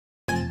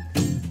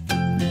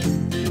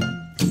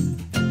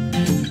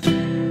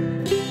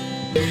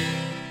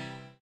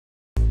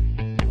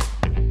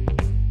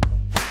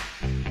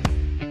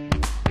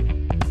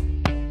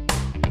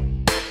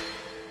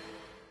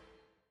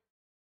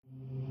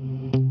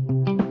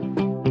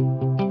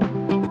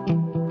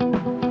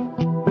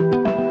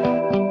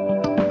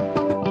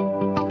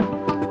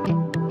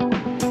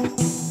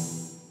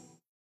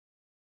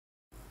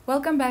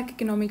Welcome back,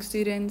 economics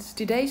students.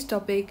 Today's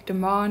topic,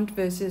 demand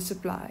versus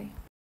supply.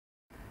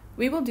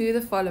 We will do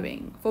the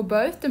following. For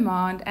both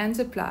demand and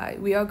supply,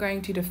 we are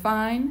going to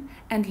define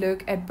and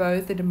look at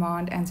both the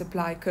demand and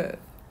supply curve.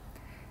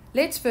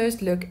 Let's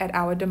first look at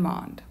our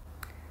demand.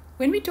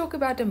 When we talk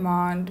about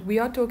demand, we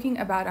are talking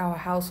about our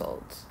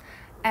households.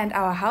 And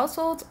our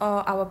households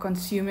are our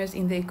consumers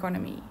in the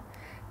economy.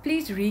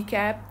 Please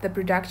recap the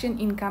production,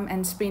 income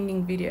and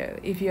spending video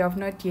if you have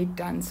not yet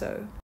done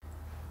so.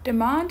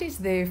 Demand is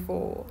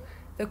therefore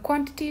the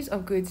quantities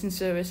of goods and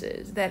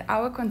services that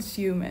our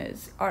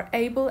consumers are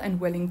able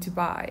and willing to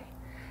buy.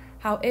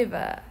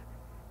 However,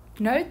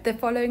 note the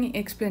following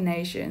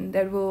explanation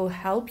that will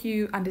help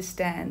you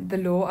understand the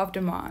law of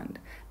demand,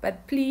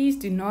 but please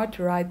do not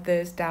write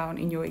this down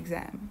in your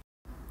exam.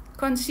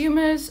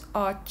 Consumers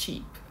are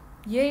cheap.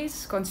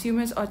 Yes,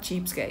 consumers are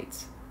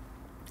cheapskates.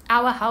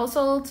 Our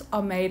households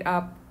are made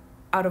up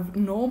out of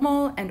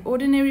normal and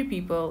ordinary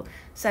people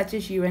such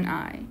as you and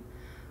I.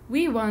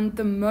 We want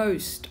the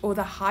most or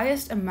the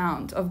highest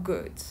amount of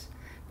goods,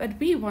 but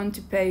we want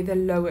to pay the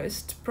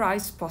lowest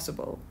price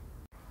possible.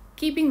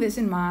 Keeping this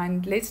in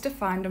mind, let's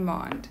define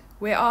demand,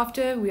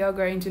 whereafter we are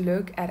going to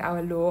look at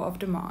our law of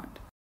demand.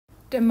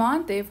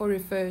 Demand therefore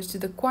refers to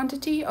the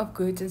quantity of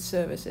goods and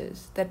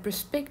services that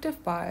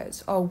prospective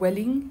buyers are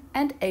willing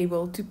and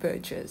able to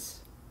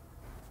purchase.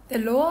 The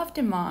law of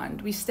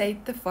demand, we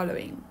state the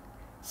following.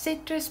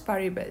 Ceteris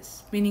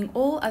paribus, meaning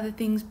all other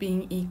things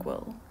being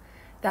equal.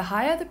 The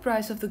higher the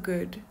price of the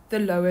good, the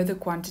lower the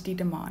quantity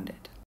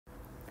demanded.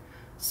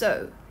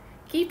 So,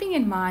 keeping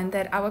in mind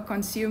that our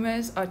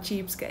consumers are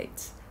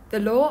cheapskates, the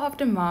law of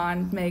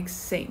demand makes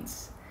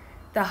sense.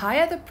 The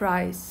higher the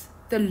price,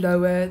 the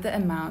lower the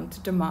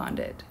amount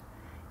demanded.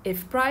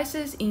 If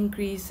prices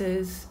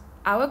increases,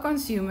 our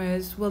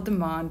consumers will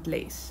demand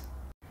less.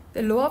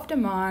 The law of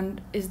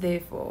demand is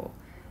therefore,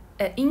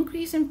 an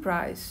increase in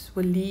price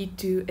will lead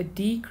to a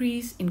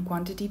decrease in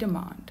quantity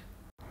demand.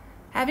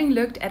 Having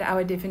looked at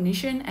our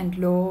definition and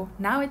law,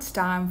 now it's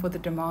time for the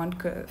demand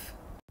curve.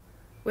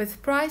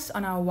 With price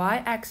on our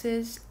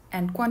y-axis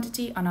and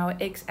quantity on our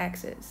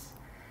x-axis,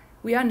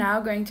 we are now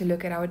going to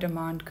look at our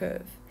demand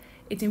curve.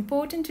 It's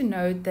important to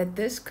note that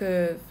this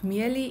curve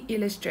merely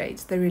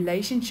illustrates the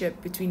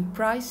relationship between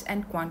price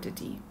and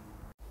quantity.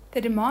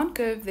 The demand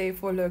curve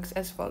therefore looks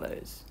as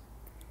follows.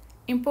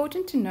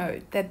 Important to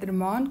note that the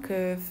demand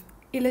curve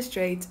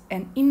illustrates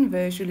an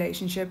inverse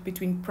relationship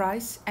between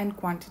price and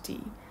quantity.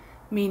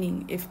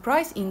 Meaning if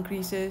price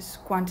increases,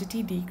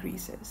 quantity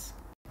decreases.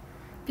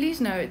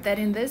 Please note that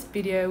in this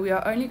video we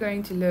are only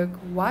going to look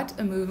what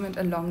a movement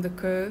along the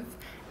curve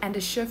and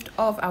a shift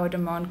of our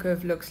demand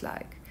curve looks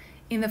like.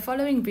 In the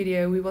following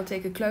video we will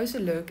take a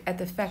closer look at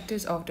the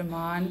factors of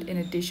demand in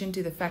addition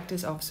to the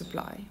factors of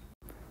supply.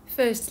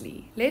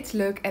 Firstly, let's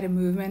look at a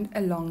movement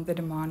along the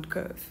demand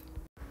curve.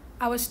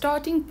 Our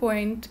starting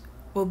point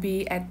will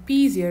be at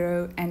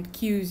P0 and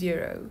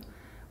Q0.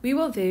 We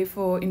will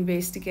therefore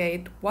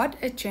investigate what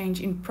a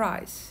change in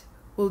price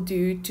will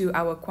do to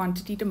our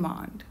quantity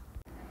demand.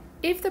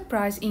 If the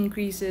price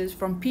increases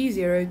from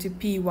P0 to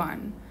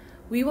P1,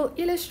 we will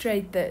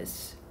illustrate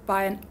this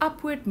by an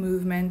upward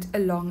movement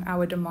along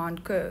our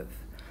demand curve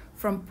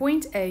from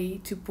point A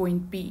to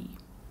point B.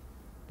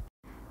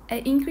 An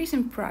increase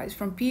in price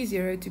from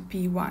P0 to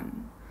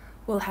P1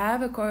 will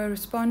have a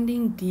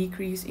corresponding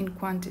decrease in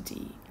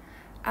quantity.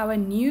 Our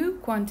new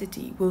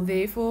quantity will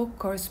therefore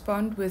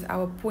correspond with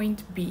our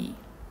point B.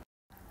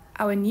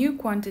 Our new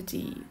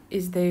quantity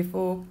is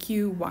therefore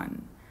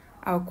Q1.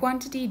 Our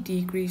quantity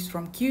decreased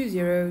from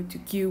Q0 to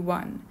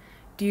Q1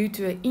 due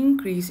to an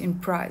increase in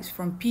price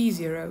from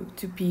P0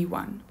 to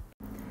P1.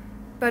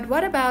 But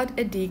what about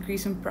a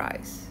decrease in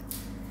price?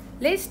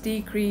 Let's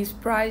decrease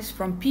price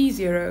from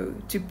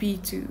P0 to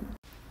P2.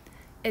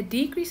 A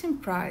decrease in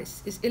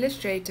price is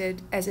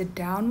illustrated as a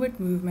downward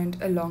movement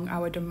along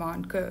our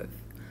demand curve.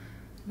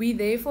 We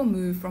therefore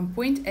move from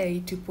point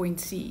A to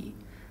point C,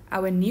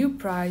 our new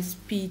price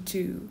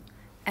P2,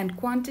 and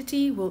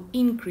quantity will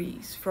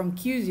increase from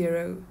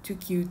Q0 to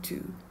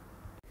Q2.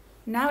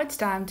 Now it's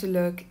time to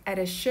look at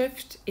a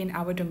shift in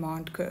our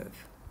demand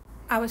curve.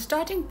 Our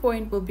starting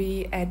point will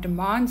be at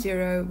demand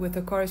 0 with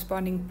a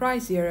corresponding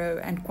price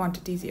 0 and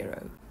quantity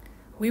 0.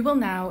 We will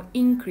now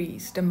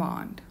increase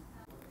demand.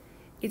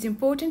 It's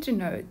important to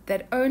note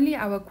that only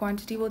our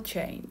quantity will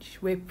change,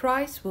 where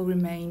price will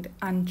remain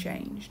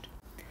unchanged.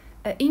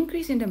 An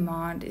increase in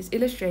demand is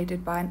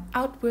illustrated by an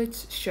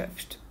outwards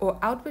shift or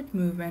outward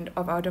movement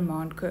of our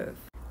demand curve.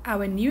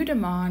 Our new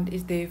demand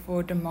is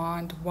therefore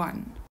demand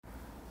 1.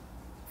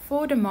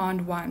 For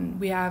demand 1,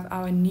 we have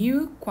our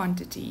new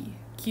quantity,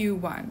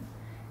 Q1.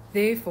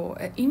 Therefore,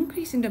 an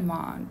increase in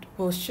demand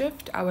will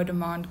shift our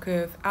demand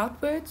curve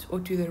outwards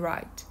or to the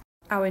right.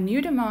 Our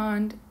new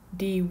demand,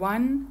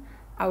 D1,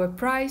 our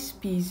price,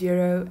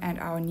 P0, and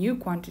our new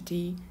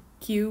quantity,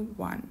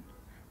 Q1.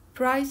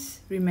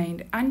 Price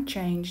remained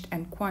unchanged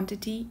and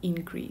quantity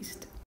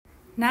increased.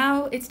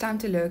 Now it's time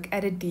to look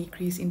at a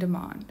decrease in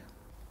demand.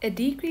 A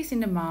decrease in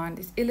demand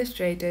is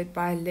illustrated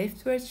by a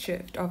leftward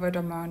shift of a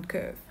demand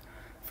curve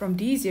from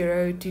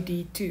D0 to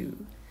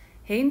D2.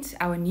 hence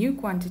our new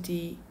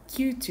quantity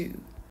Q2.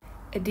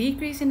 A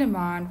decrease in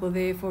demand will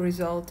therefore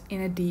result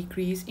in a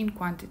decrease in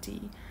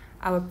quantity.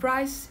 Our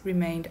price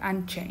remained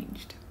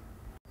unchanged.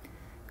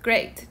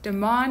 Great,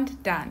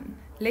 demand done.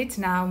 Let's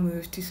now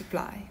move to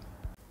supply.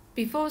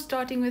 Before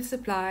starting with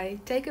supply,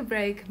 take a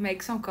break,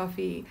 make some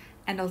coffee,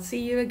 and I'll see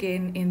you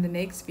again in the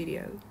next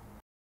video.